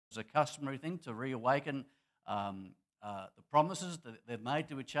a customary thing to reawaken the promises that they've made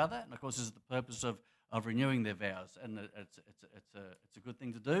to each other, and of course, this is the purpose of renewing their vows. And it's a good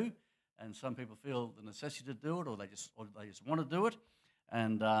thing to do. And some people feel the necessity to do it, or they just want to do it.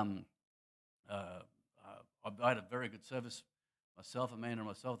 And uh, I had a very good service myself, Amanda and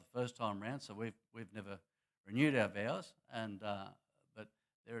myself, the first time round. So we've never renewed our vows, and but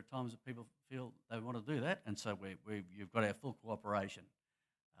there are times that people feel they want to do that, and so you've got our full cooperation.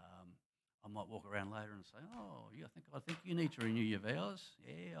 Um, I might walk around later and say, "Oh, yeah, I think you need to renew your vows."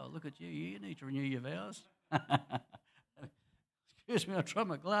 Yeah, I'll look at you. You need to renew your vows. Excuse me, I tried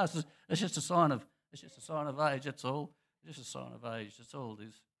my glasses. It's just a sign of age. That's all. It's just a sign of age. That's all it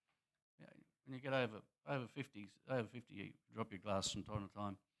is. Yeah, when you get over 50, you drop your glasses from time to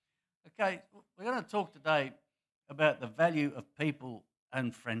time. Okay, we're going to talk today about the value of people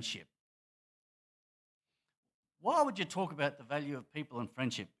and friendship. Why would you talk about the value of people and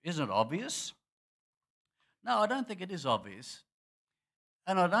friendship? Isn't it obvious? No, I don't think it is obvious.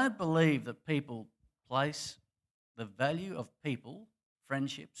 And I don't believe that people place the value of people,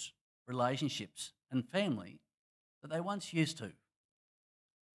 friendships, relationships, and family that they once used to.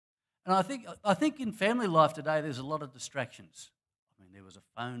 And I think in family life today there's a lot of distractions. I mean, there was a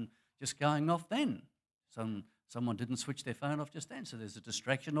phone just going off then. Someone didn't switch their phone off just then, so there's a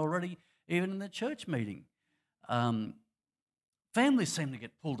distraction already, even in the church meeting. Um, Families seem to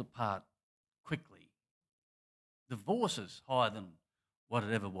get pulled apart quickly. Divorce is higher than what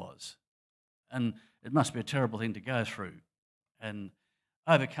it ever was. And it must be a terrible thing to go through. And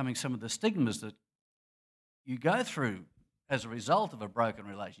overcoming some of the stigmas that you go through as a result of a broken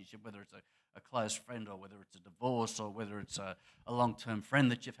relationship, whether it's a close friend or whether it's a divorce or whether it's a long-term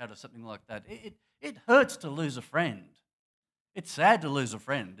friend that you've had or something like that. It hurts to lose a friend. It's sad to lose a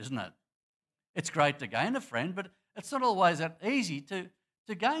friend, isn't it? It's great to gain a friend, but it's not always that easy to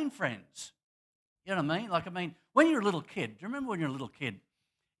gain friends. You know what I mean? Like, when you're a little kid, do you remember when you're a little kid,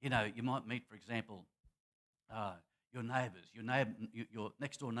 you might meet, for example, your neighbours. Your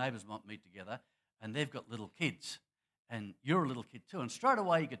next-door neighbours might meet together, and they've got little kids, and you're a little kid too. And straight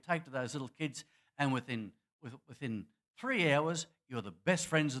away, you could take to those little kids, and within 3 hours, you're the best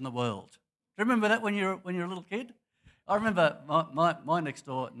friends in the world. Do you remember that when you're a little kid? I remember my next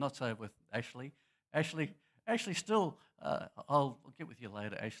door, not so with Ashley. Ashley still, I'll get with you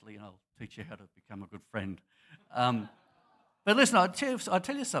later, Ashley, and I'll teach you how to become a good friend. But listen, I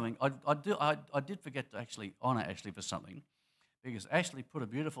tell you something. I did forget to actually honour Ashley for something, because Ashley put a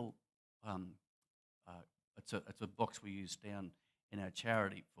beautiful. It's a box we use down in our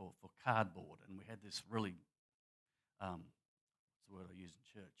charity for cardboard, and we had this really what's the word I use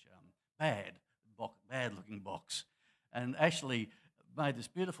in church? Bad looking box, and Ashley made this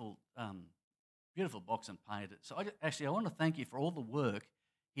beautiful box and painted it. So I want to thank you for all the work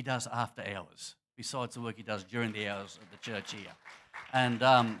he does after hours, besides the work he does during the hours of the church here. And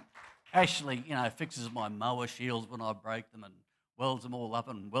Ashley, fixes my mower shields when I break them and welds them all up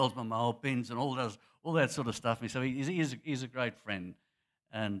and welds my mower pins and all that sort of stuff. So he's a great friend.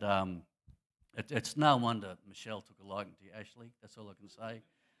 And it's no wonder Michelle took a liking to you, Ashley. That's all I can say.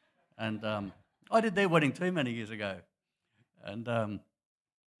 And I did their wedding too many years ago. And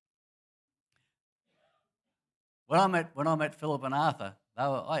when I met Philip and Arthur,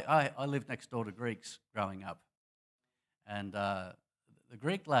 I lived next door to Greeks growing up, and the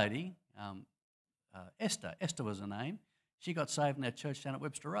Greek lady, Esther was her name. She got saved in our church down at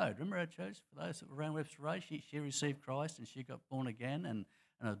Webster Road. Remember our church? For those that were around Webster Road, she received Christ and she got born again, and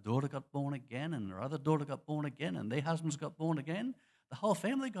her daughter got born again, and her other daughter got born again, and their husbands got born again. The whole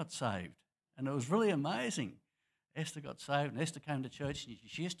family got saved, and it was really amazing. Esther got saved, and Esther came to church, and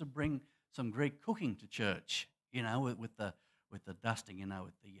she used to bring some Greek cooking to church, with the dusting,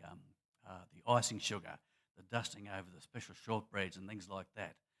 with the icing sugar, the dusting over the special shortbreads and things like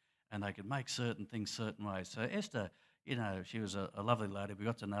that. And they could make certain things certain ways. So Esther, she was a lovely lady. We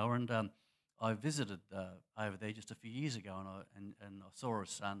got to know her, and I visited over there just a few years ago, and I saw her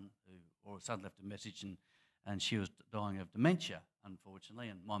son, her son left a message, and she was dying of dementia, unfortunately,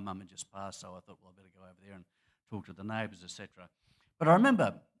 and my mum had just passed, so I thought, well, I better go over there and talk to the neighbours, etc. But I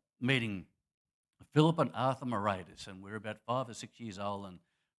remember meeting Philip and Arthur Moratis, and we were about 5 or 6 years old, and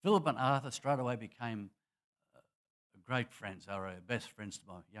Philip and Arthur straight away became great friends. They were our best friends to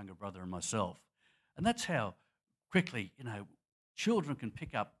my younger brother and myself. And that's how quickly, children can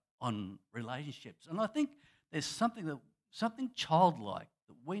pick up on relationships. And I think there's something childlike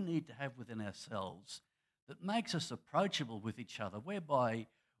that we need to have within ourselves that makes us approachable with each other, whereby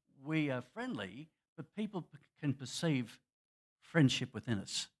we are friendly, but people can perceive friendship within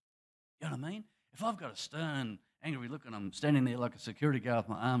us. You know what I mean? If I've got a stern angry look and I'm standing there like a security guard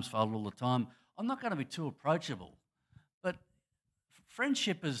with my arms folded all the time, I'm not going to be too approachable. But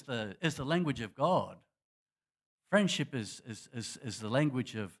friendship is the language of God. Friendship is the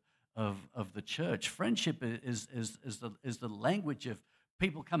language of the church. Friendship is the language of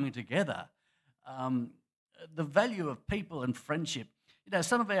people coming together. The value of people and friendship. You know,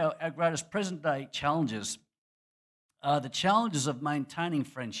 some of our greatest present-day challenges are the challenges of maintaining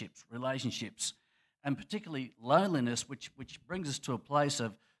friendships, relationships, and particularly loneliness, which brings us to a place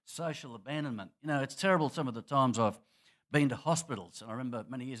of social abandonment. You know, it's terrible some of the times I've been to hospitals. And I remember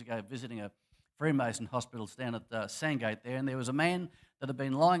many years ago visiting a Freemason hospital down at Sandgate there, and there was a man that had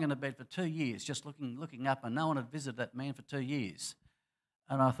been lying in a bed for 2 years, just looking up, and no one had visited that man for 2 years.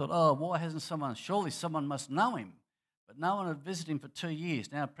 And I thought, oh, why hasn't someone, surely someone must know him. But no one had visited him for 2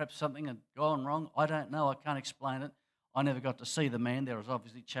 years. Now perhaps something had gone wrong. I don't know. I can't explain it. I never got to see the man. There was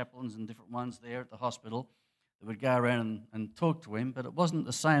obviously chaplains and different ones there at the hospital that would go around and talk to him, but it wasn't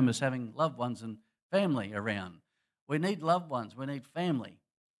the same as having loved ones and family around. We need loved ones. We need family.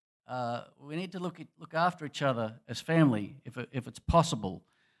 We need to look after each other as family if it's possible.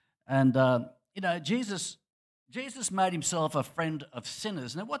 And, you know, Jesus made himself a friend of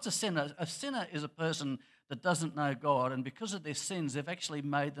sinners. Now, what's a sinner? A sinner is a person that doesn't know God, and because of their sins, they've actually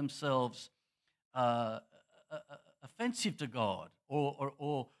made themselves offensive to God,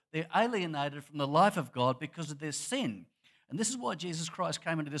 or they're alienated from the life of God because of their sin. And this is why Jesus Christ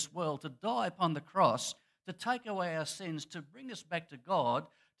came into this world, to die upon the cross, to take away our sins, to bring us back to God,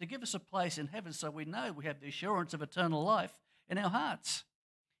 to give us a place in heaven so we know we have the assurance of eternal life in our hearts.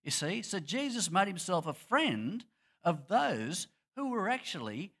 You see, so Jesus made himself a friend of those who were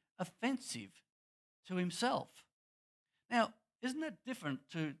actually offensive to himself. Now, isn't that different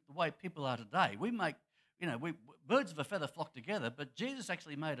to the way people are today? We make, you know, birds of a feather flock together, but Jesus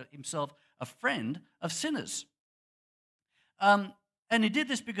actually made himself a friend of sinners. And he did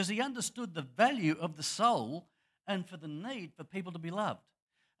this because he understood the value of the soul and for the need for people to be loved.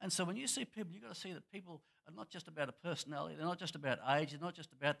 And so when you see people, you've got to see that people are not just about a personality, they're not just about age, they're not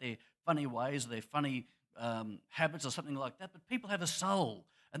just about their funny ways, their funny habits or something like that, but people have a soul,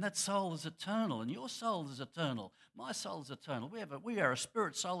 and that soul is eternal, and your soul is eternal. My soul is eternal. We are a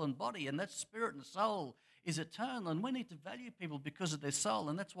spirit, soul, and body, and that spirit and soul is eternal, and we need to value people because of their soul,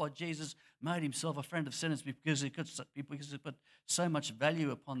 and that's why Jesus made himself a friend of sinners, because he put so much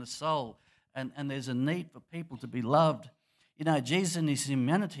value upon the soul, and there's a need for people to be loved. You know, Jesus in his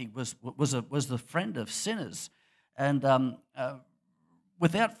humanity was the friend of sinners, and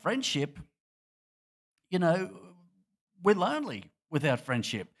without friendship, you know, we're lonely without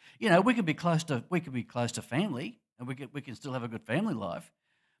friendship. You know, we can be close to family, and we can still have a good family life,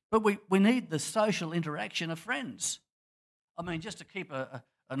 but we need the social interaction of friends. I mean, just to keep a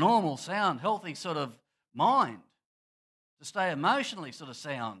normal, sound, healthy sort of mind, to stay emotionally sort of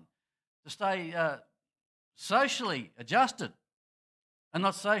sound, to stay socially adjusted and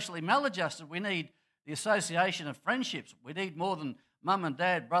not socially maladjusted. We need the association of friendships. We need more than mum and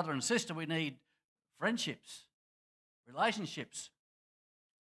dad, brother and sister. We need friendships, relationships,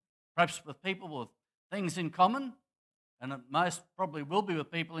 perhaps with people with things in common, and it most probably will be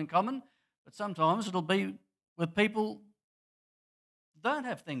with people in common, but sometimes it'll be with people who don't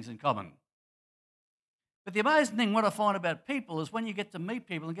have things in common. But the amazing thing, what I find about people, is when you get to meet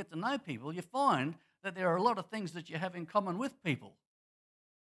people and get to know people, you find that there are a lot of things that you have in common with people.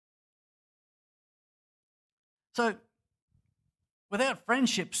 So, without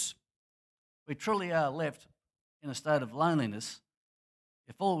friendships, we truly are left in a state of loneliness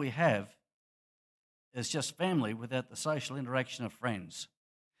if all we have is just family without the social interaction of friends.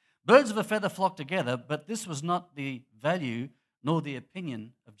 Birds of a feather flock together, but this was not the value nor the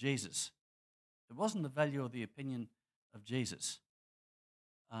opinion of Jesus. It wasn't the value or the opinion of Jesus.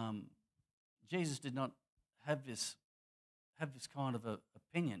 Jesus did not have this kind of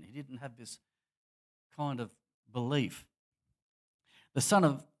opinion. He didn't have this kind of belief. The Son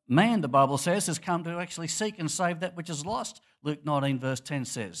of Man, the Bible says, has come to actually seek and save that which is lost, Luke 19 verse 10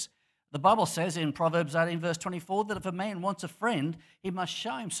 says. The Bible says in Proverbs 18 verse 24 that if a man wants a friend, he must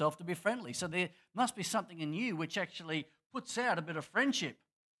show himself to be friendly. So there must be something in you which actually puts out a bit of friendship.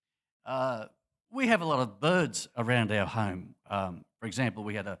 We have a lot of birds around our home. For example,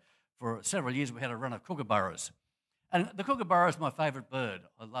 for several years we had a run of kookaburras. And the kookaburra is my favourite bird.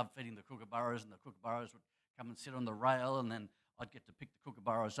 I love feeding the kookaburras, and the kookaburras would come and sit on the rail, and then I'd get to pick the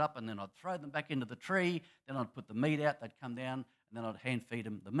kookaburras up, and then I'd throw them back into the tree, then I'd put the meat out, they'd come down, and then I'd hand feed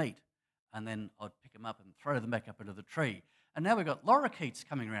them the meat. And then I'd pick them up and throw them back up into the tree. And now we've got lorikeets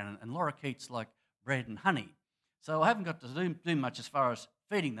coming around, and lorikeets like bread and honey. So I haven't got to do much as far as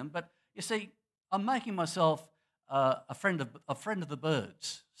feeding them, but you see, I'm making myself a friend of the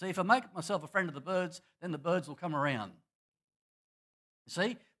birds. See, if I make myself a friend of the birds, then the birds will come around. You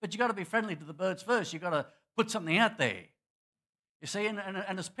see? But you've got to be friendly to the birds first. You've got to put something out there. You see, and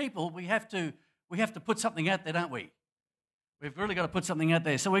as people, we have to put something out there, don't we? We've really got to put something out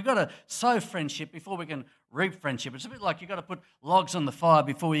there. So we've got to sow friendship before we can reap friendship. It's a bit like you've got to put logs on the fire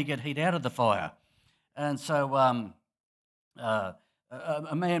before you get heat out of the fire. And so a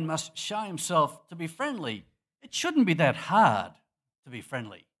man must show himself to be friendly. It shouldn't be that hard to be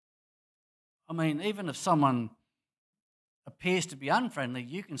friendly. I mean, even if someone appears to be unfriendly,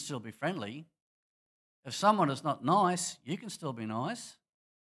 you can still be friendly. If someone is not nice, you can still be nice.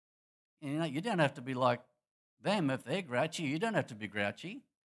 You know, you don't have to be like them. If they're grouchy, you don't have to be grouchy.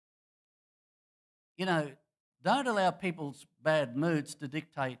 You know, don't allow people's bad moods to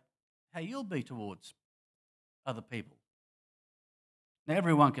dictate how you'll be towards other people. Now,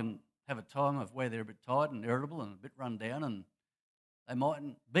 everyone can have a time of where they're a bit tired and irritable and a bit run down, and they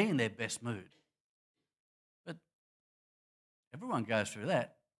mightn't be in their best mood. But everyone goes through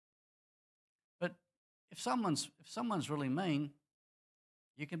that. But if someone's really mean,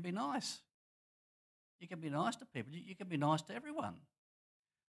 you can be nice. You can be nice to people. You can be nice to everyone.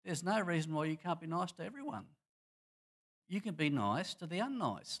 There's no reason why you can't be nice to everyone. You can be nice to the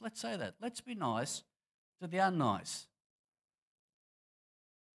unnice. Let's say that. Let's be nice to the unnice.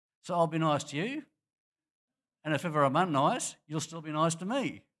 So I'll be nice to you, and if ever I'm unnice, you'll still be nice to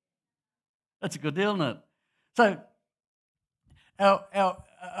me. That's a good deal, isn't it? So our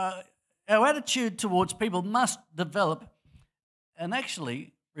attitude towards people must develop and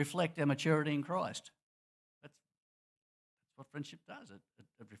actually reflect our maturity in Christ. That's what friendship does. It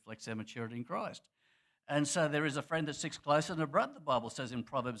reflects our maturity in Christ. And so there is a friend that sticks closer than a brother, the Bible says in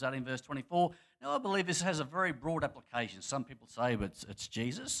Proverbs 18, verse 24. Now, I believe this has a very broad application. Some people say it's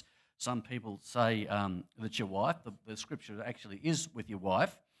Jesus. Some people say that your wife. The scripture actually is with your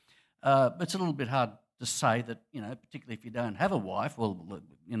wife. But it's a little bit hard to say that, you know, particularly if you don't have a wife, well,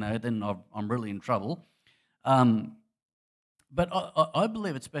 you know, then I'm really in trouble. But I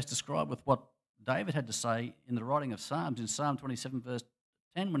believe it's best described with what David had to say in the writing of Psalms, in Psalm 27, verse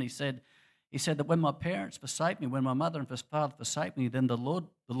 10, when he said that when my parents forsake me, when my mother and father forsake me, then the Lord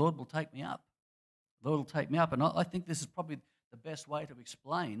will take me up. The Lord will take me up. And I think this is probably the best way to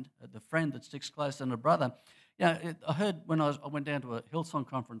explain the friend that sticks closer than a brother. You know, I heard when I went down to a Hillsong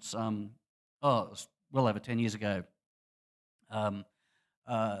conference, it was well over 10 years ago. Gosh,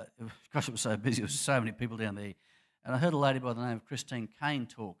 it was so busy. There was so many people down there. And I heard a lady by the name of Christine Kane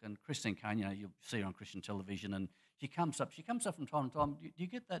talk. And Christine Kane, you know, you'll see her on Christian television. And she comes up from time to time. Do you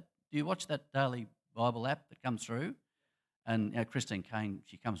get that? Do you watch that daily Bible app that comes through? And you know, Christine Kane,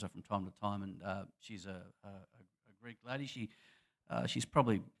 she comes up from time to time, and she's a Greek lady. She's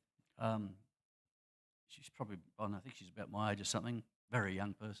probably I don't know, I think she's about my age or something. Very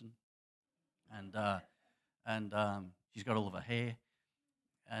young person, and she's got all of her hair,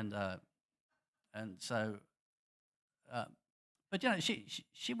 and so. But you know,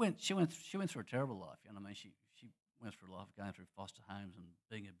 she went through a terrible life. You know what I mean? She went through a life going through foster homes and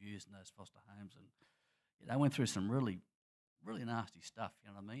being abused in those foster homes, and you know, went through some really, really nasty stuff. You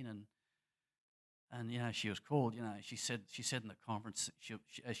know what I mean? And you know, she was called. You know, she said in the conference,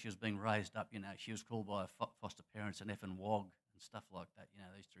 as she was being raised up, you know, she was called by her foster parents an effing wog and stuff like that. You know,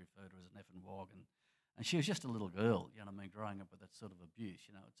 they used to refer to her as an effing wog, and she was just a little girl. You know what I mean? Growing up with that sort of abuse.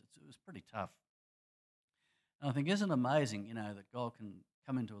 You know, it was pretty tough. And I think, isn't it amazing, you know, that God can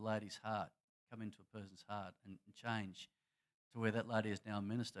come into a lady's heart, come into a person's heart and change to where that lady is now a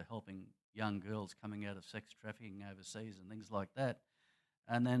minister helping young girls coming out of sex trafficking overseas and things like that.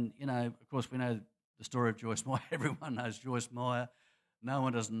 And then, you know, of course, we know the story of Joyce Meyer. Everyone knows Joyce Meyer. No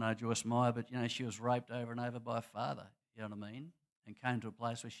one doesn't know Joyce Meyer, but, you know, she was raped over and over by her father, you know what I mean, and came to a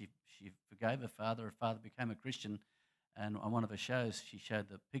place where she forgave her father. Her father became a Christian. And on one of her shows, she showed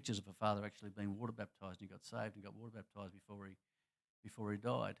the pictures of her father actually being water baptised. And he got saved and got water baptised before he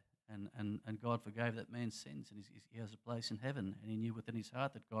died. And God forgave that man's sins, and he has a place in heaven. And he knew within his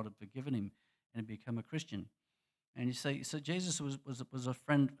heart that God had forgiven him, and he became a Christian. And you see, so Jesus was a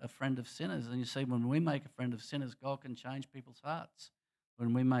friend of sinners. And you see, when we make a friend of sinners, God can change people's hearts.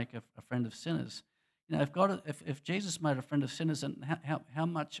 When we make a friend of sinners, you know, if Jesus made a friend of sinners, and how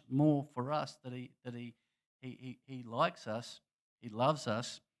much more for us that he likes us, he loves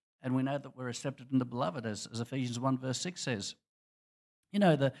us, and we know that we're accepted in the beloved, as Ephesians 1 verse 6 says. You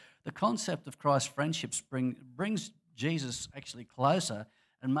know, the concept of Christ's friendships brings Jesus actually closer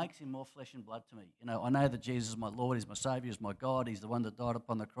and makes him more flesh and blood to me. You know, I know that Jesus is my Lord, he's my Saviour, he's my God, he's the one that died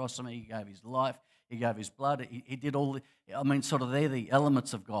upon the cross for me, he gave his life, he gave his blood, he did all the, I mean, sort of they're the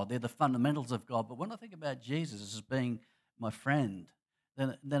elements of God, they're the fundamentals of God. But when I think about Jesus as being my friend,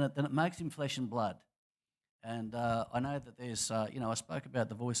 then it makes him flesh and blood. And I know that there's, I spoke about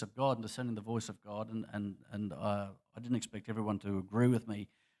the voice of God and discerning the voice of God, and I didn't expect everyone to agree with me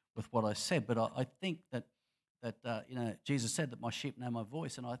with what I said, but I think that Jesus said that my sheep know my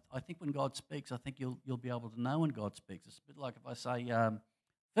voice, and I think when God speaks, I think you'll be able to know when God speaks. It's a bit like if I say,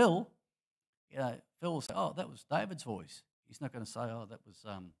 Phil, Phil will say, oh, that was David's voice. He's not going to say, oh, that was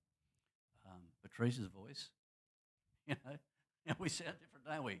Patrice's voice. We sound different,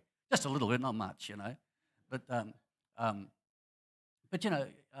 don't we? Just a little bit, not much, But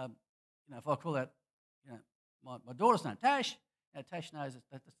if I call that, my daughter's name, Tash, Tash knows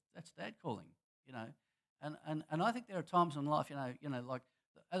that's Dad calling, And I think there are times in life, like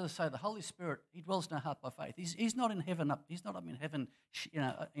as I say, the Holy Spirit, He dwells in our heart by faith. He's not in heaven He's not up in heaven,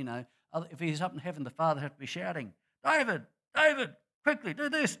 If He's up in heaven, the Father has to be shouting, David, David, quickly, do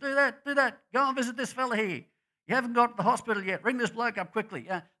this, do that, do that. Go and visit this fella here. You haven't got to the hospital yet. Ring this bloke up quickly.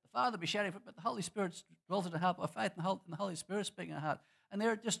 The Father will be shouting, but the Holy Spirit dwells in our heart by faith, and the Holy Spirit speaking in our heart. And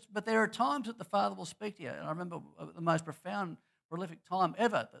there are times that the Father will speak to you. And I remember the most profound, prolific time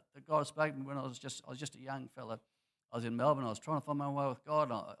ever that God spoke to me when I was just a young fella. I was in Melbourne. I was trying to find my way with God.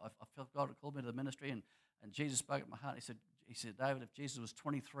 And I felt God had called me to the ministry, and Jesus spoke to my heart. He said, David, if Jesus was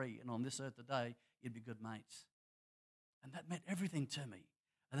 23 and on this earth today, you'd be good mates. And that meant everything to me.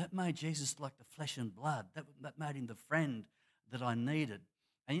 And that made Jesus like the flesh and blood. That made him the friend that I needed.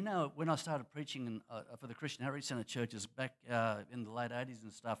 And when I started preaching for the Christian Outreach Centre churches back in the late 80s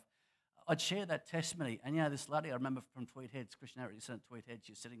and stuff, I'd share that testimony. And this lady I remember from Tweed Heads, Christian Outreach Centre Tweed Heads,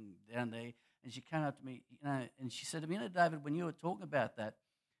 she was sitting down there, and she came up to me, and she said to me, David, when you were talking about that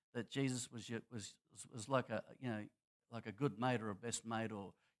Jesus was like a good mate or a best mate,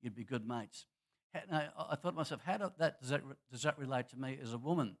 or you'd be good mates. I thought to myself, how does that relate to me as a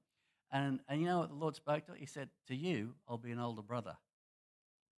woman? And you know what the Lord spoke to her? He said, to you, I'll be an older brother.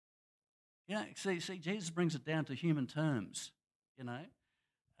 See, Jesus brings it down to human terms, and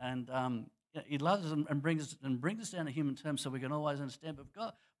He loves us and brings us down to human terms so we can always understand. But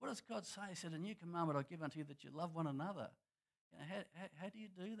God, what does God say? He said, "A new commandment I give unto you, that you love one another." How do you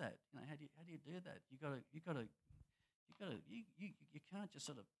do that? How do you do that? You can't just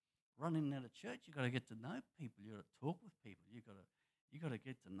sort of run in and out of church. You got to get to know people. You got to talk with people. You got to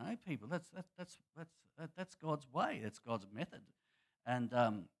get to know people. That's God's way. That's God's method,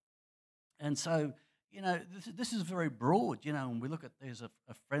 and so, this is very broad, when we look at there's a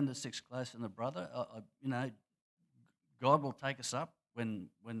friend that sticks close and a brother, God will take us up when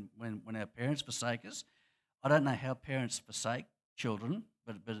our parents forsake us. I don't know how parents forsake children,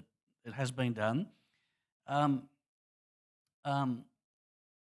 but it has been done.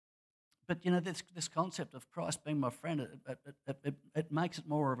 But, this concept of Christ being my friend, it makes it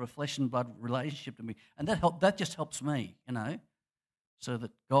more of a flesh and blood relationship to me. And that just helps me, so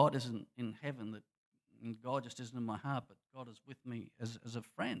that God isn't in heaven, that God just isn't in my heart, but God is with me as a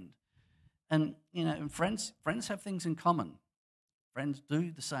friend. And, and friends have things in common. Friends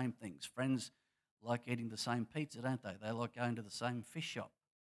do the same things. Friends like eating the same pizza, don't they? They like going to the same fish shop.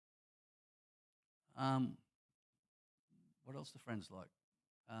 What else do friends like?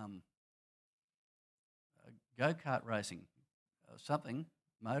 Go-kart racing, something,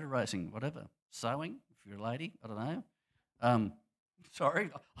 motor racing, whatever. Sewing, if you're a lady, I don't know. Sorry,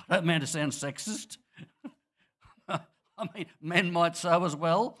 I don't mean to sound sexist. I mean, men might sew as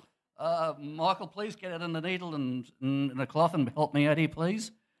well. Michael, please get out in the needle and a cloth and help me out here,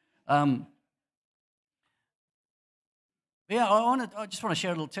 please. I just want to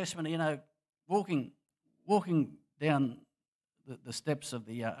share a little testimony. Walking down the steps of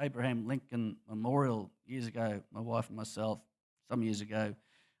the Abraham Lincoln Memorial years ago, my wife and myself, some years ago,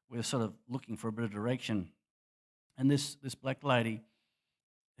 we were sort of looking for a bit of direction. And this black lady,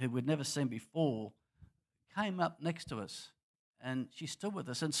 who we'd never seen before, came up next to us, and she stood with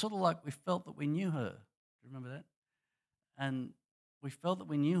us, and sort of like we felt that we knew her. Do you remember that? And we felt that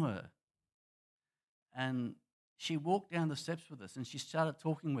we knew her. And she walked down the steps with us, and she started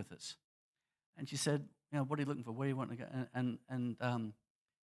talking with us. And she said, what are you looking for? Where do you want to go? And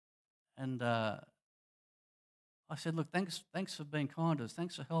I said, look, thanks for being kind to us.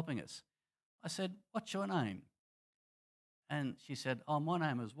 Thanks for helping us. I said, what's your name? And she said, oh, my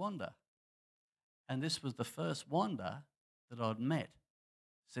name is Wanda. And this was the first Wanda that I'd met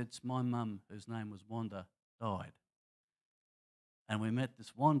since my mum, whose name was Wanda, died. And we met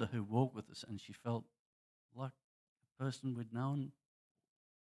this Wanda who walked with us, and she felt like a person we'd known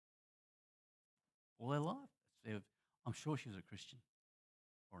all their life. I'm sure she was a Christian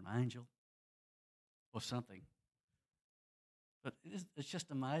or an angel or something. But it's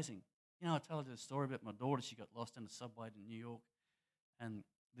just amazing. You know, I told you a story about my daughter. She got lost in a subway in New York, and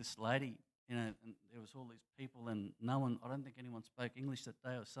this lady, you know, and there was all these people, and no one, I don't think anyone spoke English that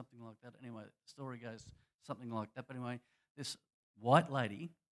day or something like that. Anyway, the story goes something like that. But anyway, this white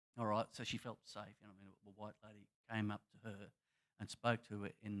lady, all right, so she felt safe. You know, I mean, a white lady came up to her and spoke to her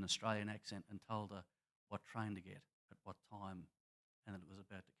in an Australian accent and told her what train to get at what time and that it was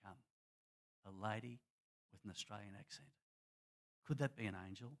about to come. A lady with an Australian accent. Could that be an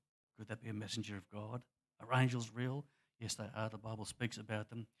angel? Could that be a messenger of God? Are angels real? Yes, they are. The Bible speaks about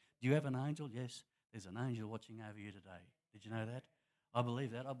them. Do you have an angel? Yes, there's an angel watching over you today. Did you know that? I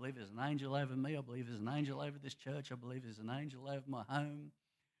believe that. I believe there's an angel over me. I believe there's an angel over this church. I believe there's an angel over my home.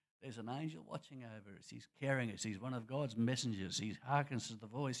 There's an angel watching over us. He's carrying us. He's one of God's messengers. He hearkens to the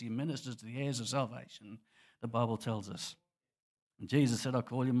voice. He ministers to the heirs of salvation, the Bible tells us. And Jesus said, I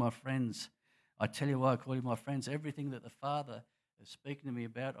call you my friends. I tell you why I call you my friends. Everything that the Father is speaking to me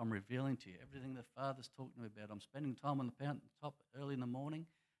about, I'm revealing to you. Everything the Father's talking to me about, I'm spending time on the mountain top early in the morning.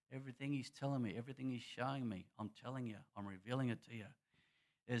 Everything He's telling me, everything He's showing me, I'm telling you, I'm revealing it to you.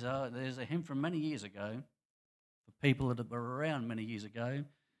 There's a hymn from many years ago, for people that were around many years ago.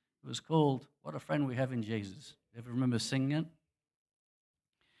 It was called What a Friend We Have in Jesus. You ever remember singing it?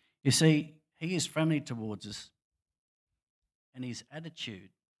 You see, He is friendly towards us, and His attitude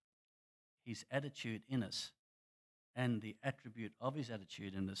in us, and the attribute of His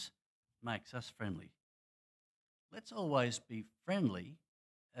attitude in us makes us friendly. Let's always be friendly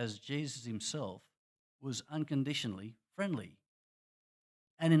as Jesus Himself was unconditionally friendly.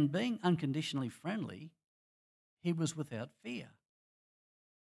 And in being unconditionally friendly, He was without fear.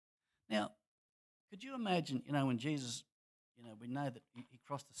 Now, could you imagine, you know, when Jesus, you know, we know that he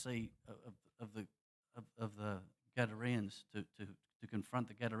crossed the sea of the Gadareans to confront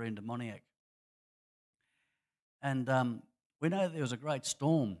the Gadarene demoniac. And we know there was a great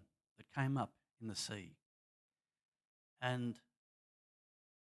storm that came up in the sea. And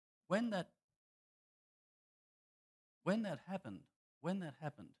when that happened,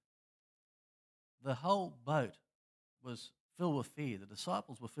 the whole boat was filled with fear. The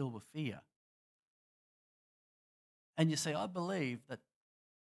disciples were filled with fear. And you see, I believe that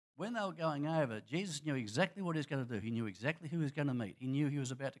when they were going over, Jesus knew exactly what He was going to do. He knew exactly who He was going to meet. He knew He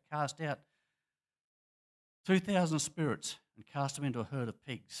was about to cast out 2,000 spirits and cast them into a herd of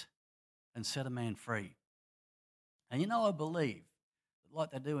pigs and set a man free. And you know, I believe that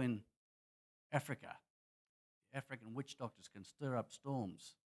like they do in Africa, African witch doctors can stir up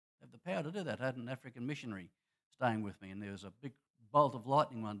storms. They have the power to do that. I had an African missionary staying with me, and there was a big bolt of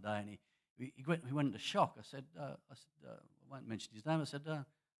lightning one day, and he went into shock. I said, I won't mention his name. I said,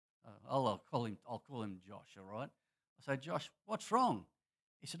 I'll call him Josh, all right? I said, Josh, what's wrong?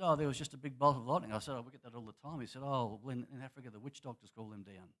 He said, there was just a big bolt of lightning. I said, we get that all the time. He said, well, in Africa, the witch doctors call them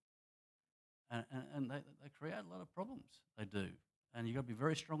down. And they create a lot of problems. They do. And you've got to be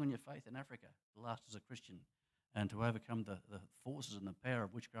very strong in your faith in Africa to last as a Christian and to overcome the forces and the power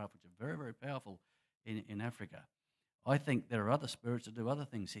of witchcraft, which are very, very powerful in Africa. I think there are other spirits that do other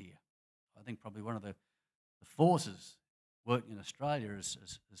things here. I think probably one of the forces working in Australia is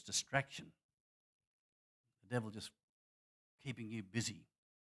distraction. The devil just keeping you busy.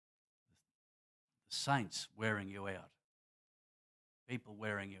 The saints wearing you out. People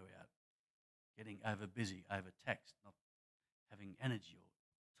wearing you out. Getting over busy, overtaxed, not having energy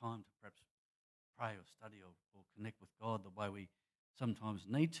or time to perhaps pray or study or connect with God the way we sometimes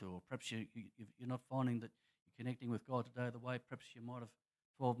need to, or perhaps you're not finding that you're connecting with God today the way perhaps you might have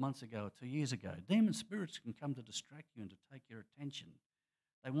 12 months ago or 2 years ago. Demon spirits can come to distract you and to take your attention.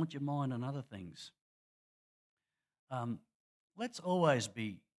 They want your mind on other things. Let's always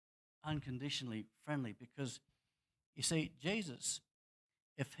be unconditionally friendly because, you see, Jesus,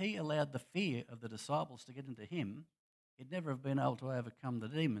 if He allowed the fear of the disciples to get into Him, He'd never have been able to overcome the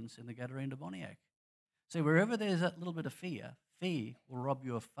demons in the Gadarene demoniac. See, wherever there's that little bit of fear will rob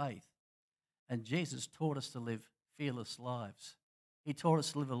you of faith. And Jesus taught us to live fearless lives. He taught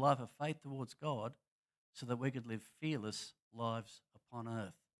us to live a life of faith towards God so that we could live fearless lives upon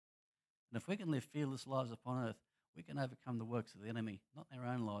earth. And if we can live fearless lives upon earth, we can overcome the works of the enemy, not in our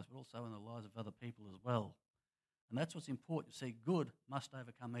own lives, but also in the lives of other people as well. And that's what's important. You see, good must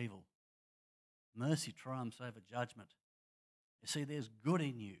overcome evil. Mercy triumphs over judgment. You see, there's good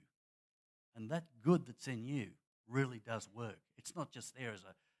in you. And that good that's in you really does work. It's not just there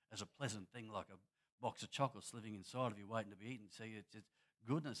as a pleasant thing like a box of chocolates living inside of you waiting to be eaten. See,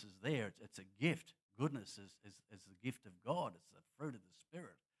 goodness is there. It's a gift. Goodness is the gift of God. It's the fruit of the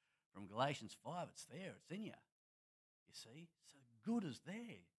Spirit. from Galatians 5. It's there. It's in you. You see? So good is there.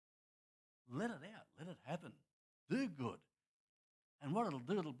 Let it out. Let it happen. Do good. And what it'll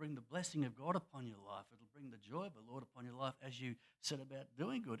do, it'll bring the blessing of God upon your life. It'll bring the joy of the Lord upon your life as you set about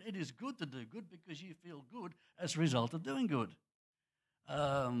doing good. It is good to do good because you feel good as a result of doing good.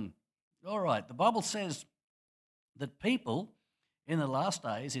 All right, the Bible says that people in the last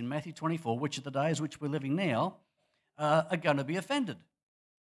days, in Matthew 24, which are the days which we're living now, are going to be offended.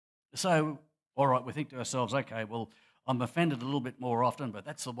 So, all right, we think to ourselves, okay, well, I'm offended a little bit more often, but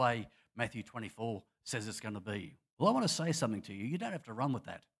that's the way Matthew 24 says it's going to be. Well, I want to say something to you. You don't have to run with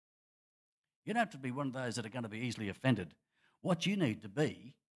that. You don't have to be one of those that are going to be easily offended. What you need to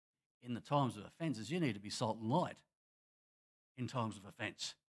be in the times of offence is you need to be salt and light in times of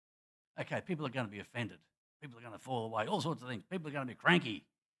offence. Okay, people are going to be offended. People are going to fall away, all sorts of things. People are going to be cranky.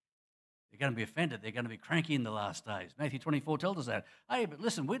 They're going to be offended. They're going to be cranky in the last days. Matthew 24 tells us that. Hey, but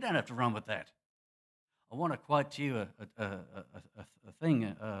listen, we don't have to run with that. I want to quote to you a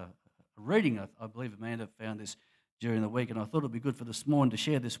reading. I believe Amanda found this during the week, and I thought it would be good for this morning to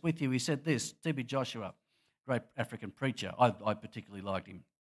share this with you. He said this, T.B. Joshua, great African preacher. I particularly liked him.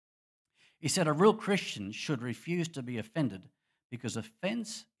 He said, a real Christian should refuse to be offended because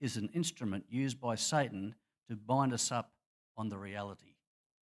offence is an instrument used by Satan to bind us up on the reality.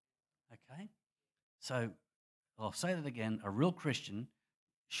 Okay? So I'll say that again. A real Christian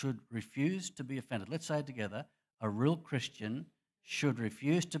should refuse to be offended. Let's say it together. A real Christian should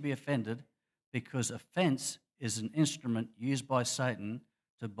refuse to be offended because offence is an instrument used by Satan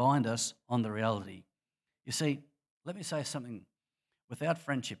to bind us on the reality. You see, let me say something. Without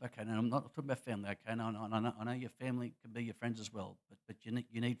friendship, okay, now I'm not talking about family, okay, no, I know your family can be your friends as well, but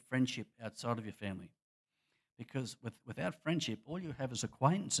you need friendship outside of your family. Because without friendship, all you have is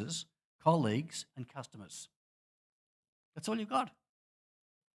acquaintances, colleagues, and customers. That's all you've got.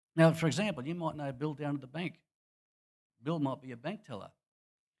 Now, for example, you might know Bill down at the bank. Bill might be a bank teller,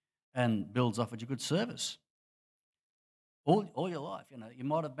 and Bill's offered you good service. All your life, you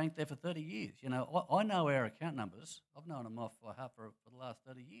might have banked there for 30 years. I know our account numbers. I've known them off for the last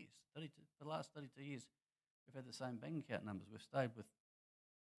 30 years. For the last 32 years, we've had the same bank account numbers. We've stayed with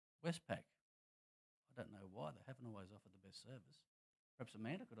Westpac. I don't know why. They haven't always offered the best service. Perhaps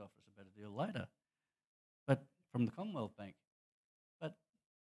Amanda could offer us a better deal later. But from the Commonwealth Bank.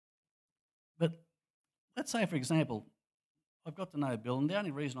 But let's say, for example, I've got to know Bill, and the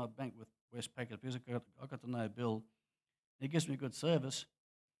only reason I bank with Westpac is because I got to know Bill. He gives me good service.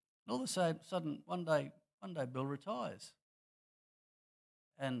 And all of a sudden, one day Bill retires.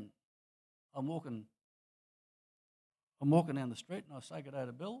 And I'm walking down the street and I say good day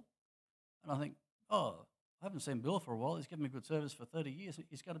to Bill. And I think, oh, I haven't seen Bill for a while. He's given me good service for 30 years.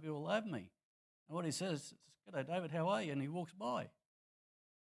 He's got to be all over me. And what he says is, good day, David, how are you? And he walks by.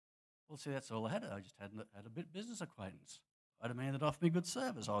 Well, see, that's all I had. I just had a bit business acquaintance. I had a man that offered me good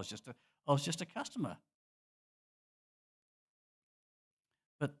service. I was just a customer.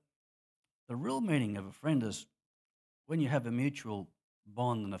 But the real meaning of a friend is when you have a mutual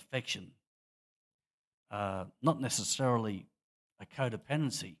bond and affection, not necessarily a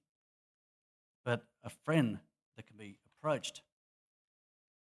codependency, but a friend that can be approached.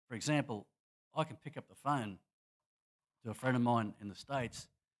 For example, I can pick up the phone to a friend of mine in the States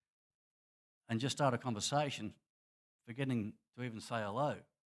and just start a conversation, forgetting to even say hello.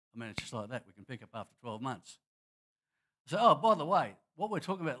 I mean, it's just like that. We can pick up after 12 months. So, oh, by the way, what we were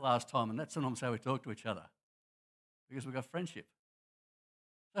talking about last time, and that's sometimes how we talk to each other, because we've got friendship.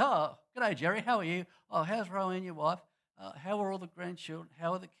 Oh, g'day, Jerry, how are you? Oh, how's Rowan, your wife? How are all the grandchildren?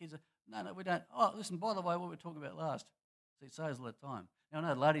 How are the kids? No, we don't. Oh, listen, by the way, what we were talking about last. See, it saves all that time. Now,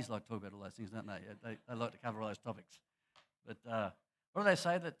 I know ladies like to talk about all those things, don't they? They like to cover all those topics. But what do they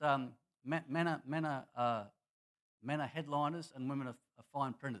say? That men are headliners and women are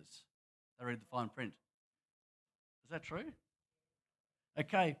fine printers. They read the fine print. Is that true?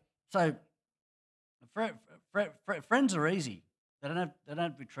 Okay, so friends are easy. They don't have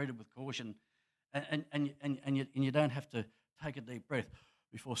to be treated with caution, and you don't have to take a deep breath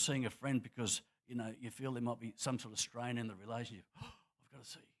before seeing a friend because you feel there might be some sort of strain in the relationship. Oh, I've got to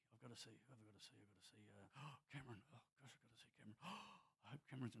see. Cameron. Oh gosh, I've got to see Cameron. Oh, I hope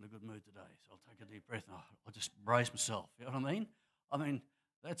Cameron's in a good mood today, so I'll take a deep breath and I'll just brace myself. You know what I mean?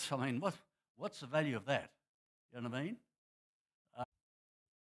 What's the value of that? You know what I mean?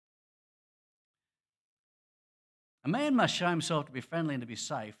 A man must show himself to be friendly and to be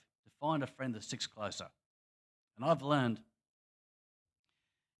safe to find a friend that sticks closer. And I've learned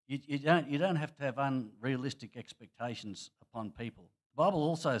you don't have to have unrealistic expectations upon people. The Bible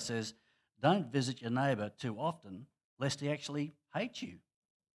also says, don't visit your neighbour too often, lest he actually hate you.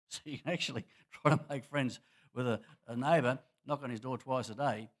 So you can actually try to make friends with a neighbour, knock on his door twice a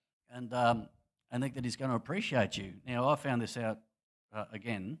day, and think that he's going to appreciate you. Now, I found this out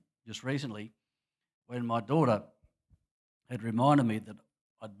again just recently when my daughter had reminded me that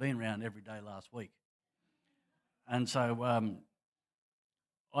I'd been around every day last week. And so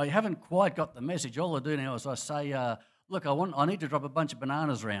I haven't quite got the message. All I do now is I say, look, I need to drop a bunch of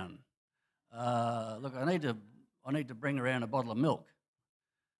bananas around. Look, I need to bring around a bottle of milk.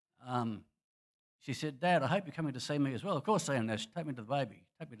 She said, Dad, I hope you're coming to see me as well. Of course I am, Nash. Take me to the baby.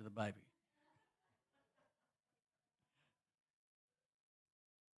 Take me to the baby.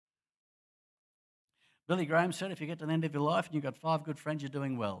 Billy Graham said, if you get to the end of your life and you've got 5 good friends, you're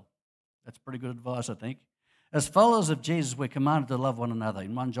doing well. That's pretty good advice, I think. As followers of Jesus, we're commanded to love one another.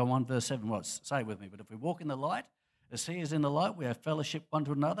 In 1 John 1, verse 7, say it with me. But if we walk in the light, as he is in the light, we have fellowship one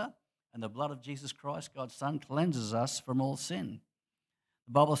to another, and the blood of Jesus Christ, God's Son, cleanses us from all sin.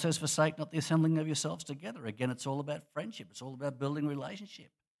 The Bible says, forsake not the assembling of yourselves together. Again, it's all about friendship. It's all about building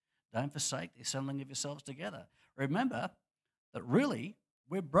relationship. Don't forsake the assembling of yourselves together. Remember that really,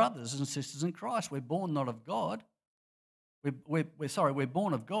 we're brothers and sisters in Christ. We're born not of God. We're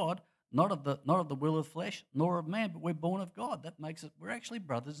born of God, not of the will of flesh, nor of man, but we're born of God. That makes it, we're actually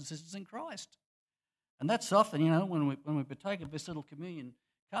brothers and sisters in Christ. And that's often, when we partake of this little communion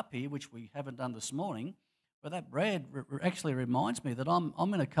cup here, which we haven't done this morning, but that bread actually reminds me that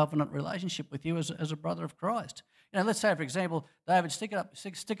I'm in a covenant relationship with you as a brother of Christ. Let's say, for example, David, stick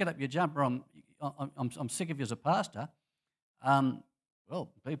it up your jumper. I'm sick of you as a pastor. Well,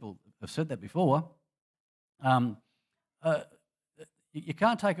 people have said that before. You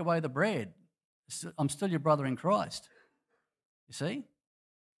can't take away the bread. I'm still your brother in Christ. You see?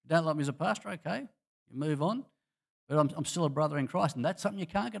 You don't like me as a pastor, okay? You move on. But I'm still a brother in Christ, and that's something you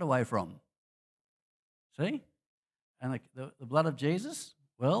can't get away from. See? And the blood of Jesus,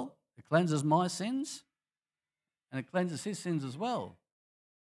 well, it cleanses my sins, and it cleanses his sins as well.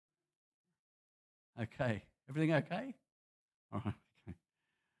 Okay. Everything okay? All right. Okay.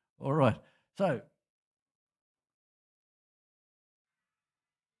 All right. So,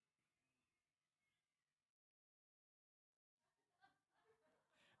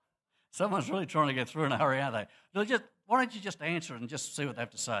 someone's really trying to get through in a hurry, aren't they? Why don't you just answer and just see what they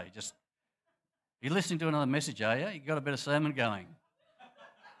have to say? You're listening to another message, are you? You've got a bit of sermon going.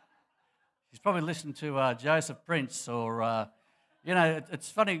 He's probably listening to Joseph Prince or,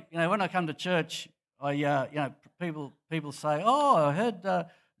 it's funny, when I come to church, people say, oh, I heard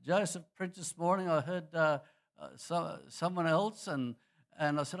Joseph Prince this morning, I heard someone else, and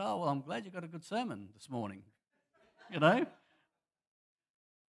I said, oh, well, I'm glad you got a good sermon this morning,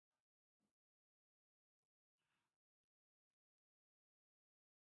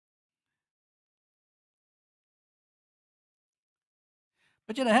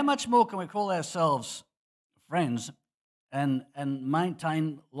 But how much more can we call ourselves friends and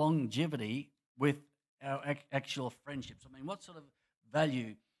maintain longevity with our actual friendships? I mean, what sort of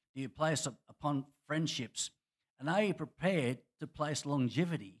value do you place upon friendships? And are you prepared to place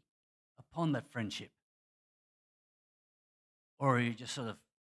longevity upon that friendship? Or are you just sort of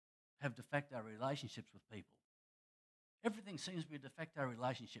have de facto relationships with people? Everything seems to be a de facto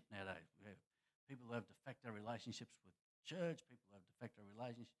relationship nowadays. We have people who have de facto relationships with church, people who have de facto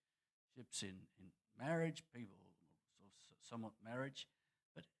relationships in marriage, people somewhat marriage,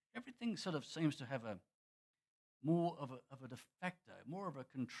 but everything sort of seems to have more of a de facto, more of a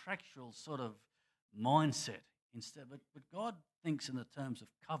contractual sort of mindset instead. But God thinks in the terms of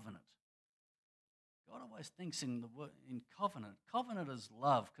covenant. God always thinks in covenant. Covenant is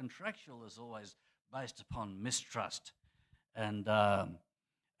love. Contractual is always based upon mistrust, and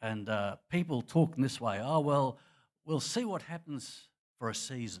people talk in this way. Oh well. We'll see what happens for a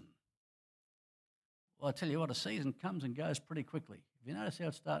season. Well, I tell you what, a season comes and goes pretty quickly. If you notice how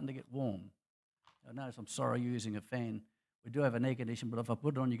it's starting to get warm, I notice I'm sorry you're using a fan. We do have an air condition, but if I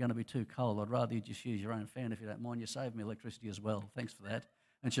put it on, you're going to be too cold. I'd rather you just use your own fan if you don't mind. You save me electricity as well. Thanks for that.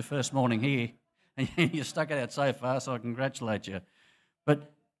 It's your first morning here, and you stuck it out so far, so I congratulate you.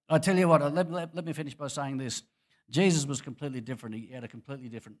 But I tell you what, let me finish by saying this. Jesus was completely different. He had a completely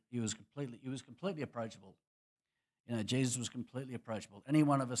different, he was completely approachable. Jesus was completely approachable. Any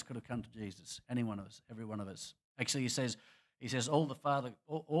one of us could have come to Jesus. Any one of us, every one of us. Actually, he says, all who the Father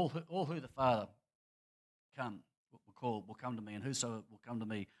will come to me, and whosoever will come to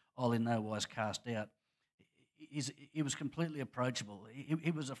me, I'll in no wise cast out. He was completely approachable.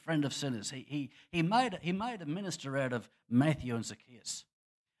 He was a friend of sinners. He made a minister out of Matthew and Zacchaeus,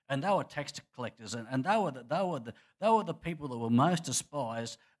 and they were tax collectors, and they were the people that were most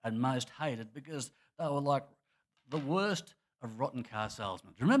despised and most hated because they were like the worst of rotten car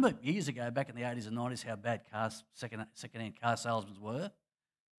salesmen. Remember years ago, back in the 80s and 90s, how bad second-hand car salesmen were?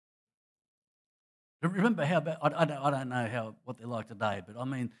 Remember how bad, I don't know what they're like today, but I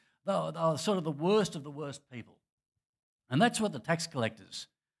mean, they were sort of the worst of the worst people. And that's what the tax collectors,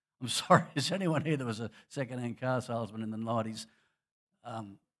 I'm sorry, is anyone here that was a second-hand car salesman in the 90s?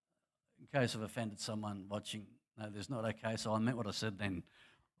 In case I've offended someone watching, no, there's not, okay, so I meant what I said then.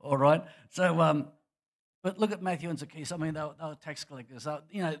 All right, so, but look at Matthew and Zacchaeus. I mean, they were tax collectors.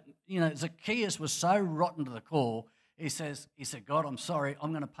 Zacchaeus was so rotten to the core, he said, God, I'm sorry,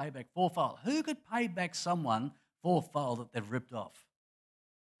 I'm going to pay back fourfold. Who could pay back someone fourfold that they've ripped off?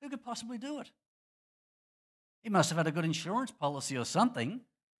 Who could possibly do it? He must have had a good insurance policy or something.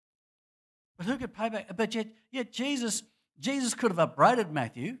 But who could pay back? But yet Jesus could have upbraided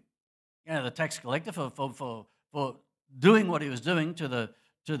Matthew, the tax collector, for doing what he was doing to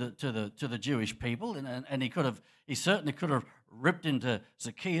the Jewish people, and he certainly could have ripped into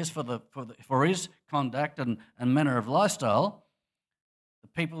Zacchaeus for his conduct and manner of lifestyle. The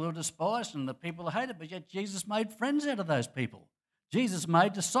people who were despised and the people who hated, but yet Jesus made friends out of those people. Jesus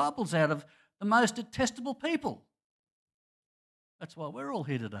made disciples out of the most detestable people. That's why we're all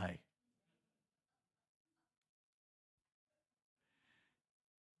here today.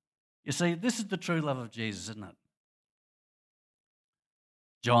 You see, this is the true love of Jesus, isn't it?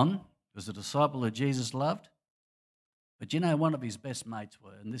 John was a disciple who Jesus loved, but one of his best mates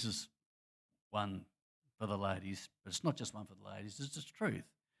were, and this is one for the ladies, but it's not just one for the ladies, it's just truth.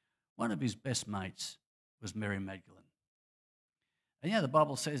 One of his best mates was Mary Magdalene. And the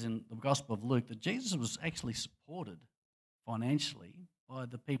Bible says in the Gospel of Luke that Jesus was actually supported financially by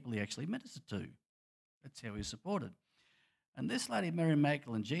the people he actually ministered to. That's how he was supported. And this lady, Mary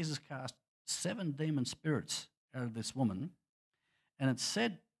Magdalene, Jesus cast 7 demon spirits out of this woman, and it's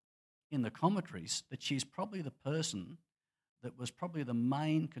said in the commentaries that she's probably the person that was probably the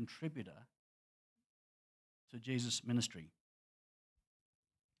main contributor to Jesus' ministry.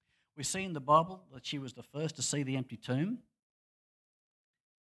 We see in the Bible that she was the first to see the empty tomb,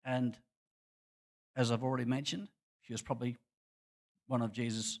 and as I've already mentioned, she was probably one of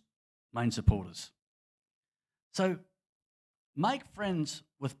Jesus' main supporters. So make friends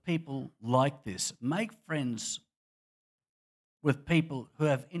with people like this. Make friends with people who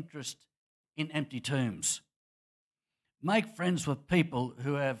have interest in empty tombs. Make friends with people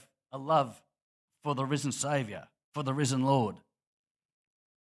who have a love for the risen Saviour, for the risen Lord.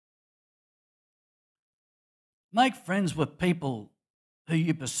 Make friends with people who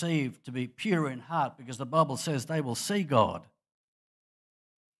you perceive to be pure in heart, because the Bible says they will see God.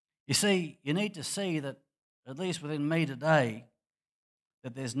 You see, you need to see that, at least within me today,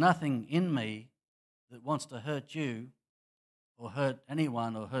 that there's nothing in me that wants to hurt you or hurt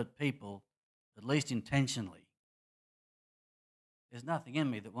anyone or hurt people, at least intentionally. There's nothing in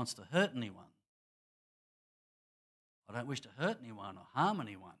me that wants to hurt anyone. I don't wish to hurt anyone or harm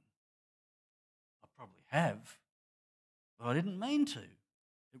anyone. I probably have, but I didn't mean to.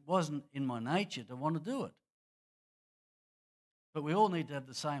 It wasn't in my nature to want to do it. But we all need to have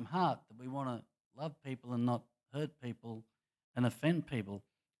the same heart, that we want to love people and not hurt people and offend people.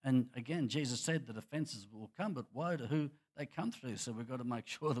 And again, Jesus said that offences will come, but woe to who they come through. So we've got to make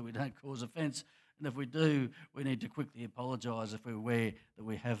sure that we don't cause offence. And if we do, we need to quickly apologise if we're aware that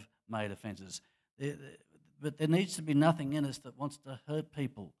we have made offences. But there needs to be nothing in us that wants to hurt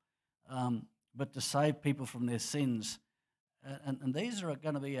people, but to save people from their sins. And these are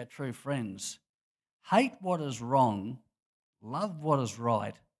going to be our true friends. Hate what is wrong, love what is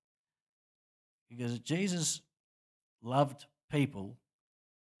right, because Jesus loved people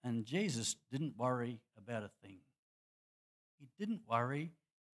and Jesus didn't worry about a thing. He didn't worry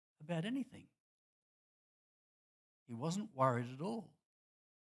about anything. He wasn't worried at all.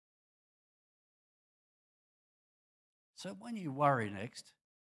 So when you worry next,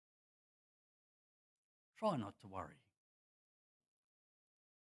 try not to worry.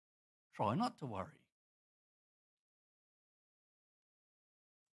 Try not to worry.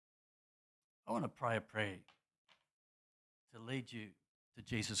 I want to pray a prayer to lead you to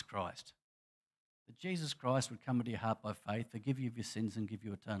Jesus Christ. That Jesus Christ would come into your heart by faith, forgive you of your sins and give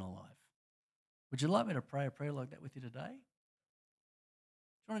you eternal life. Would you like me to pray a prayer like that with you today? Do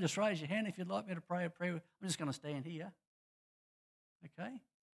you want to just raise your hand if you'd like me to pray a prayer? I'm just going to stand here. Okay?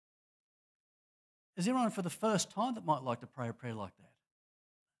 Is there anyone for the first time that might like to pray a prayer like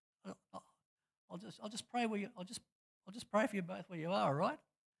that? I'll just pray where you. I'll just pray for you both where you are, all right?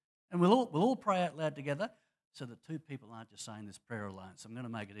 And we'll all pray out loud together, so that 2 people aren't just saying this prayer alone. So I'm going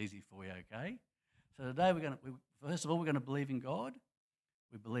to make it easy for you, okay? So today first of all we're going to believe in God.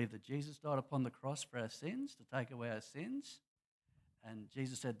 We believe that Jesus died upon the cross for our sins, to take away our sins. And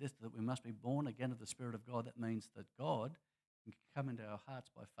Jesus said this, that we must be born again of the Spirit of God. That means that God can come into our hearts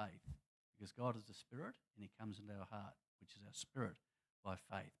by faith, because God is the Spirit and he comes into our heart, which is our spirit, by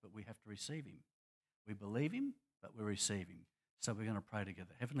faith. But we have to receive him. We believe him, but we receive him. So we're going to pray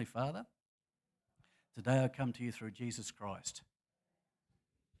together. Heavenly Father, today I come to you through Jesus Christ.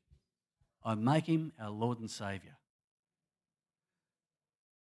 I make him our Lord and Saviour.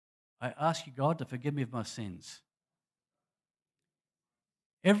 I ask you, God, to forgive me of my sins.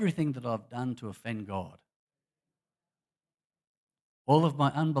 Everything that I've done to offend God. All of my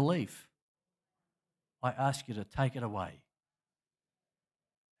unbelief, I ask you to take it away.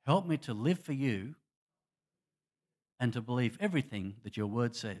 Help me to live for you and to believe everything that your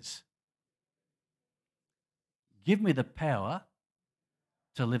word says. Give me the power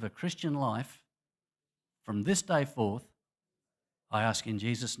to live a Christian life from this day forth, I ask in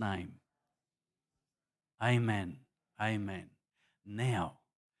Jesus' name. Amen. Amen. Now,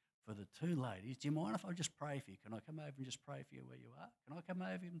 for the two ladies, do you mind if I just pray for you? Can I come over and just pray for you where you are? Can I come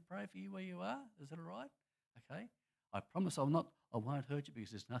over and pray for you where you are? Is that all right? Okay. I promise I won't hurt you,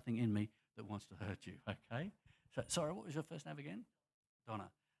 because there's nothing in me that wants to hurt you. Okay. So, sorry, what was your first name again? Donna.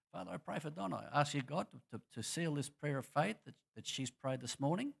 Father, I pray for Donna. I ask you, God, to seal this prayer of faith that she's prayed this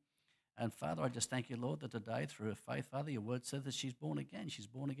morning. And Father, I just thank you, Lord, that today through her faith, Father, your word says that she's born again. She's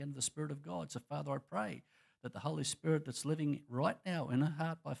born again of the Spirit of God. So Father, I pray that the Holy Spirit that's living right now in her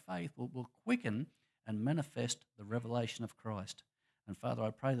heart by faith will quicken and manifest the revelation of Christ. And Father,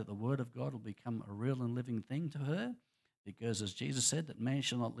 I pray that the word of God will become a real and living thing to her, because as Jesus said, that man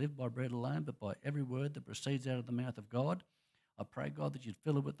shall not live by bread alone, but by every word that proceeds out of the mouth of God. I pray, God, that you'd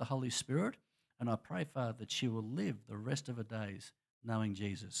fill her with the Holy Spirit, and I pray, Father, that she will live the rest of her days knowing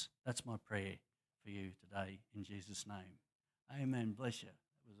Jesus. That's my prayer for you today in Jesus' name. Amen. Bless you.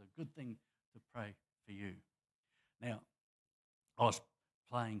 It was a good thing to pray for you. Now, I was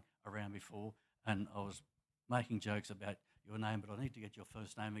playing around before and I was making jokes about your name, but I need to get your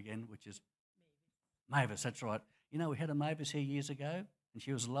first name again, which is Mavis. That's right. You know, we had a Mavis here years ago, and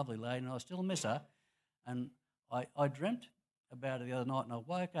she was a lovely lady, and I still miss her. And I dreamt about her the other night, and I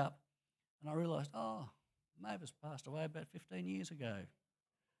woke up and I realised, oh, Mavis passed away about 15 years ago.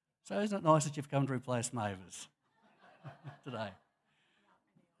 So isn't it nice that you've come to replace Mavis today?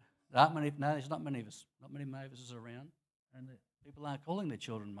 There aren't many, no, there's not many of us, not many Mavises around, and people aren't calling their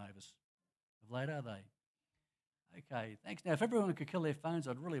children Mavis of late, are they? Okay, thanks. Now, if everyone could kill their phones,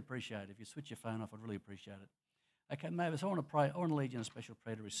 I'd really appreciate it. If you switch your phone off, I'd really appreciate it. Okay, Mavis, I want to pray. I want to lead you in a special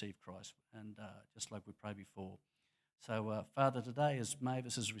prayer to receive Christ, and just like we prayed before. So, Father, today as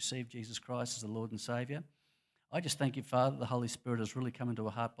Mavis has received Jesus Christ as the Lord and Saviour, I just thank you, Father, the Holy Spirit has really come into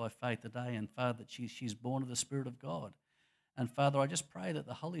her heart by faith today, and Father, that she's born of the Spirit of God. And Father, I just pray that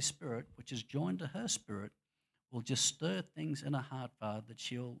the Holy Spirit, which is joined to her spirit, will just stir things in her heart, Father, that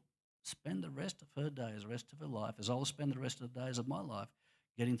she'll spend the rest of her days, the rest of her life, as I'll spend the rest of the days of my life,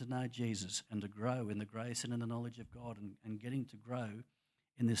 getting to know Jesus and to grow in the grace and in the knowledge of God, and getting to grow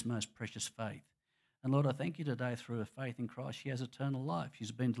in this most precious faith. And Lord, I thank you today through her faith in Christ, she has eternal life.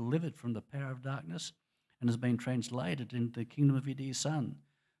 She's been delivered from the power of darkness and has been translated into the kingdom of your dear Son.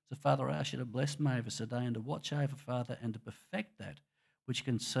 So, Father, I ask you to bless Mavis today and to watch over, Father, and to perfect that which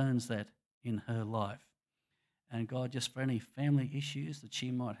concerns that in her life. And God, just for any family issues that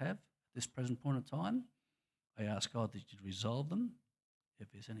she might have at this present point in time, I ask, God, that you'd resolve them.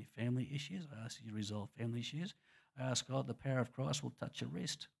 If there's any family issues, I ask you to resolve family issues. I ask, God, the power of Christ will touch your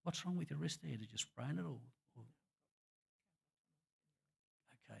wrist. What's wrong with your wrist there? Did you sprain it or...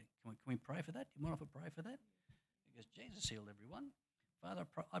 Okay, can we pray for that? Do you mind if I pray for that? Because Jesus healed everyone. Father,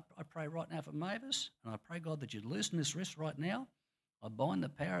 I pray right now for Mavis, and I pray, God, that you'd loosen this wrist right now. I bind the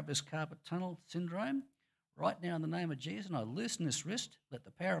power of this carpal tunnel syndrome right now in the name of Jesus, and I loosen this wrist. Let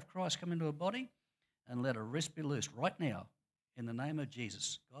the power of Christ come into her body, and let her wrist be loosed right now in the name of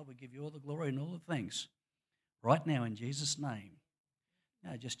Jesus. God, we give you all the glory and all the thanks right now in Jesus' name.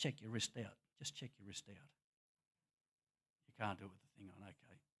 Now, just check your wrist out. Just check your wrist out. You can't do it with the thing on,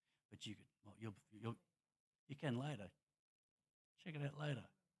 okay. But you could, well, you can later. Check it out later.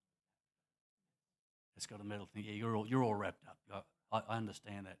 It's got a metal thing. Yeah, you're all wrapped up. I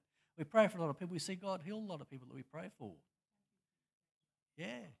understand that. We pray for a lot of people. We see God heal a lot of people that we pray for.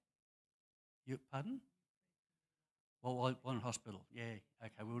 Yeah. You pardon? Well, one in hospital. Yeah.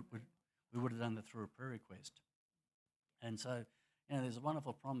 Okay. We would have done that through a prayer request. And so, there's a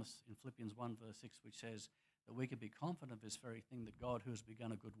wonderful promise in Philippians 1 verse 6 which says that we can be confident of this very thing, that God who has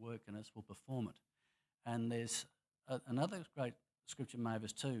begun a good work in us will perform it. And there's another great scripture,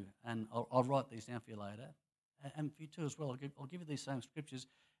 Mavis, too, and I'll write these down for you later, and for you too as well. I'll give you these same scriptures.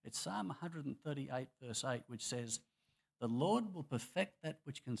 It's Psalm 138 verse 8, which says, The Lord will perfect that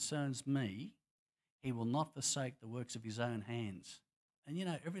which concerns me. He will not forsake the works of his own hands. And you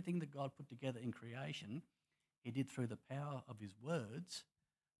know, everything that God put together in creation, he did through the power of his words.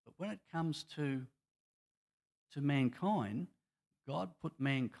 But when it comes to mankind, God put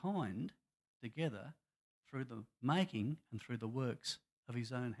mankind together through the making and through the works of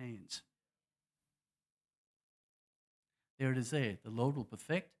his own hands. There it is there. The Lord will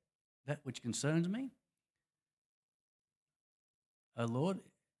perfect that which concerns me. O Lord,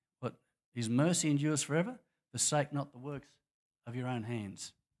 but his mercy endures forever. Forsake not the works of your own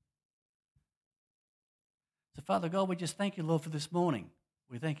hands. So, Father God, we just thank you, Lord, for this morning.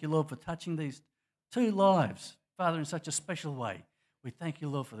 We thank you, Lord, for touching these two lives, Father, in such a special way. We thank you,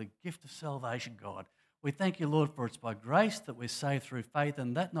 Lord, for the gift of salvation, God. We thank you, Lord, for it's by grace that we're saved through faith,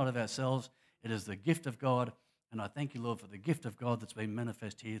 and that not of ourselves. It is the gift of God. And I thank you, Lord, for the gift of God that's been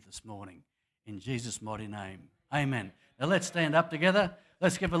manifest here this morning. In Jesus' mighty name. Amen. Now let's stand up together.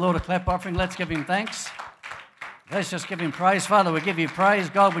 Let's give the Lord a clap offering. Let's give him thanks. Let's just give him praise. Father, we give you praise.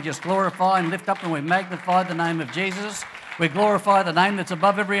 God, we just glorify and lift up and we magnify the name of Jesus. We glorify the name that's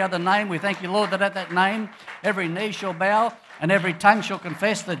above every other name. We thank you, Lord, that at that name every knee shall bow and every tongue shall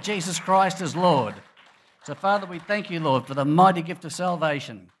confess that Jesus Christ is Lord. So, Father, we thank you, Lord, for the mighty gift of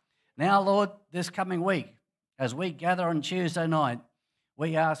salvation. Now, Lord, this coming week, as we gather on Tuesday night,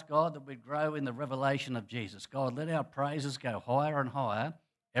 we ask, God, that we grow in the revelation of Jesus. God, let our praises go higher and higher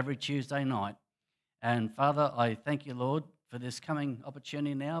every Tuesday night. And, Father, I thank you, Lord, for this coming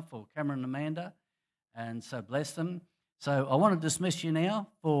opportunity now for Cameron and Amanda, and so bless them. So I want to dismiss you now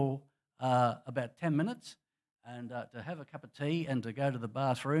for about 10 minutes and to have a cup of tea and to go to the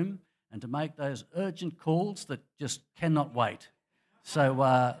bathroom and to make those urgent calls that just cannot wait.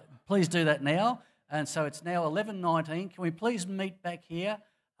 So please do that now. And so it's now 11:19. Can we please meet back here?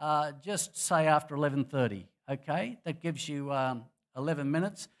 Just say after 11:30, okay? That gives you 11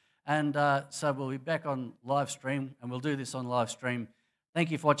 minutes. And so we'll be back on live stream, and we'll do this on live stream.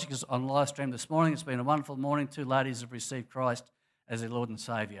 Thank you for watching us on live stream this morning. It's been a wonderful morning. 2 ladies have received Christ as their Lord and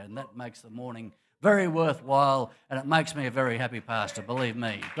Saviour, and that makes the morning very worthwhile, and it makes me a very happy pastor, believe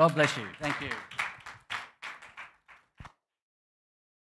me. God bless you. Thank you.